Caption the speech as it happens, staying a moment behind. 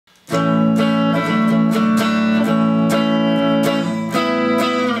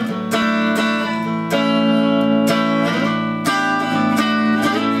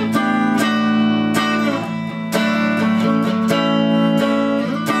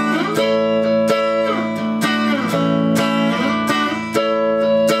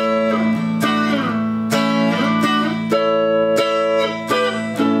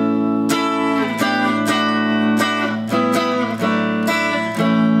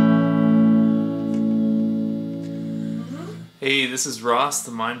Hey, this is Ross,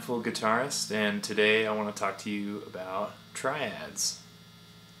 the Mindful Guitarist, and today I want to talk to you about triads.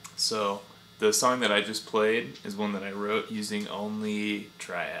 So, the song that I just played is one that I wrote using only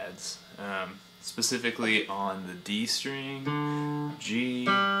triads, specifically on the D string, G,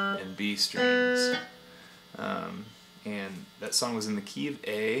 and B strings. And that song was in the key of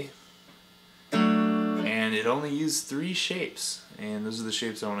A, and it only used 3 shapes, and those are the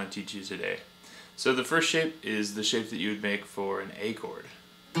shapes I want to teach you today. So the first shape is the shape that you would make for an A chord.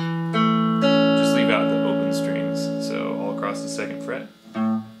 Just leave out the open strings, so all across the 2nd fret.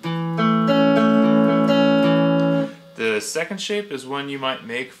 The second shape is one you might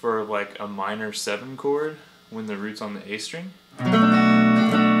make for like a minor 7 chord when the root's on the A string. B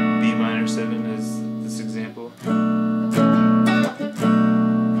minor 7 is this example.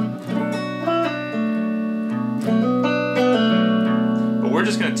 But we're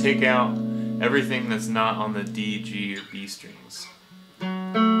just going to take out everything that's not on the D, G, or B strings.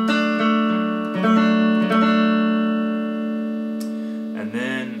 And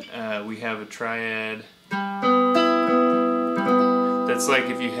then we have a triad that's like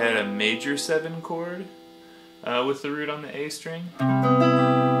if you had a major 7 chord with the root on the A string. But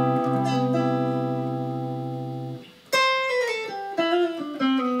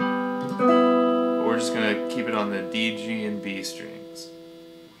we're just going to keep it on the D, G, and B strings.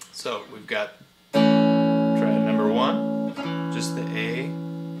 So we've got triad number 1, just the A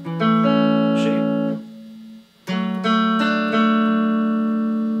shape,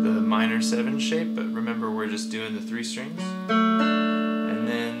 the minor 7 shape, but remember we're just doing the 3 strings, and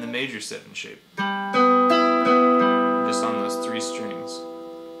then the major 7 shape, just on those 3 strings.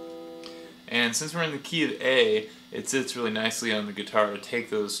 And since we're in the key of A, it sits really nicely on the guitar to take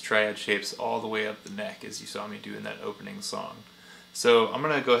those triad shapes all the way up the neck, as you saw me do in that opening song. So I'm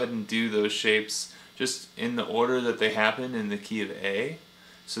going to go ahead and do those shapes just in the order that they happen in the key of A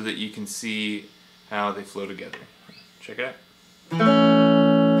so that you can see how they flow together. Check it out.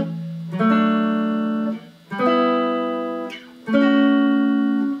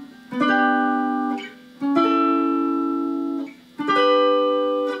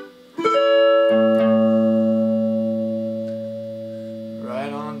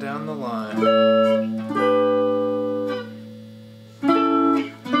 Right on down the line.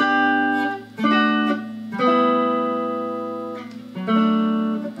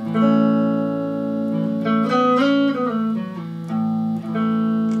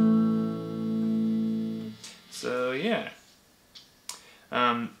 So yeah,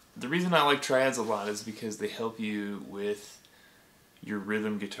 the reason I like triads a lot is because they help you with your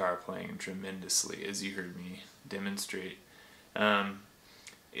rhythm guitar playing tremendously, as you heard me demonstrate. In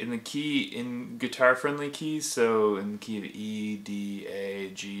guitar-friendly keys, so in the key of E, D, A,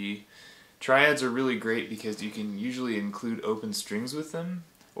 G, triads are really great because you can usually include open strings with them,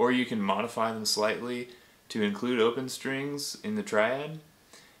 or you can modify them slightly to include open strings in the triad,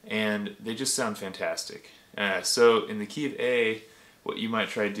 and they just sound fantastic. So in the key of A, what you might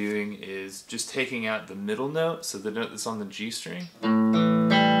try doing is just taking out the middle note, so the note that's on the G string,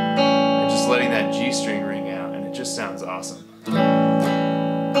 and just letting that G string ring out, and it just sounds awesome.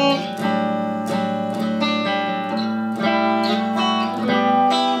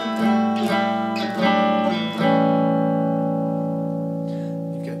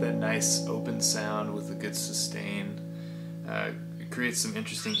 You've got that nice open sound with a good sustain. It creates some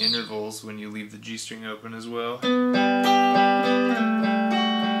interesting intervals when you leave the G string open as well.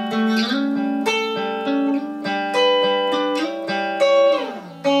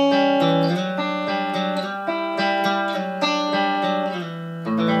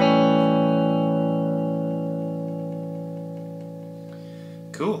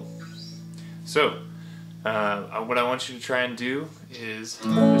 Cool. So, what I want you to try and do is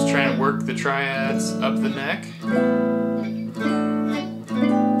just try and work the triads up the neck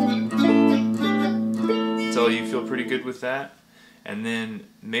until you feel pretty good with that, and then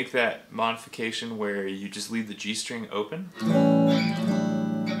make that modification where you just leave the G string open.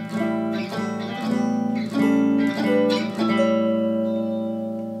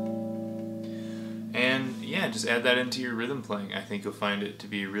 And yeah, just add that into your rhythm playing. I think you'll find it to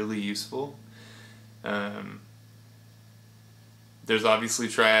be really useful. There's obviously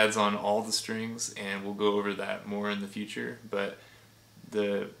triads on all the strings, and we'll go over that more in the future, but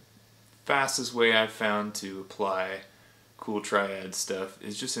the fastest way I've found to apply cool triad stuff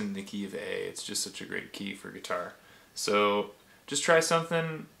is just in the key of A. It's just such a great key for guitar. So just try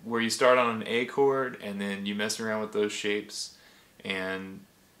something where you start on an A chord and then you mess around with those shapes and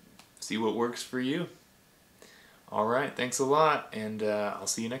see what works for you. Alright, thanks a lot, and I'll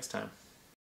see you next time.